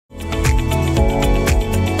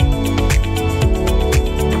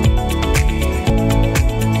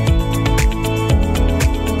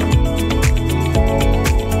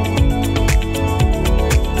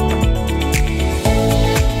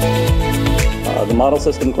The Model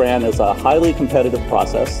System Grant is a highly competitive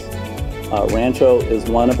process. Rancho is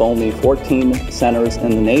one of only 14 centers in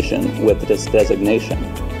the nation with this designation.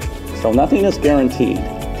 So nothing is guaranteed.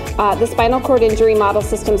 The spinal cord injury model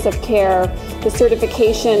systems of care, the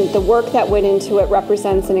certification, the work that went into it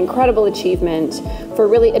represents an incredible achievement for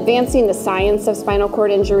really advancing the science of spinal cord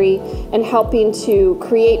injury and helping to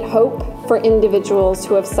create hope for individuals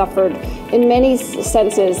who have suffered in many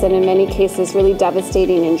senses and in many cases really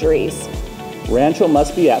devastating injuries. Rancho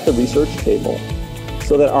must be at the research table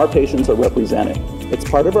so that our patients are represented. It's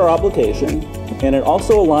part of our obligation, and it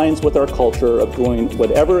also aligns with our culture of doing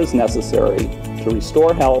whatever is necessary to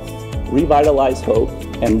restore health, revitalize hope,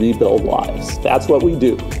 and rebuild lives. That's what we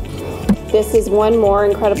do. This is one more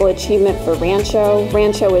incredible achievement for Rancho.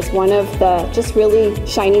 Rancho is one of the just really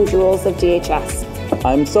shining jewels of DHS.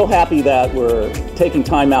 I'm so happy that we're taking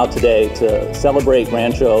time out today to celebrate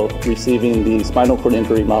Rancho receiving the Spinal Cord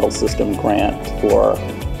Injury Model System Grant for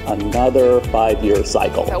another 5-year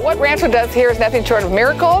cycle. So what Rancho does here is nothing short of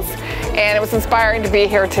miracles, and it was inspiring to be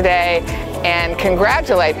here today and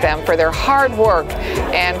congratulate them for their hard work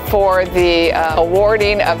and for the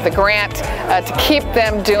awarding of the grant to keep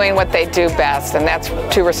them doing what they do best, and that's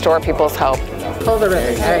to restore people's hope. Hold it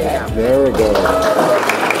right there. There we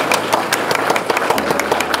go.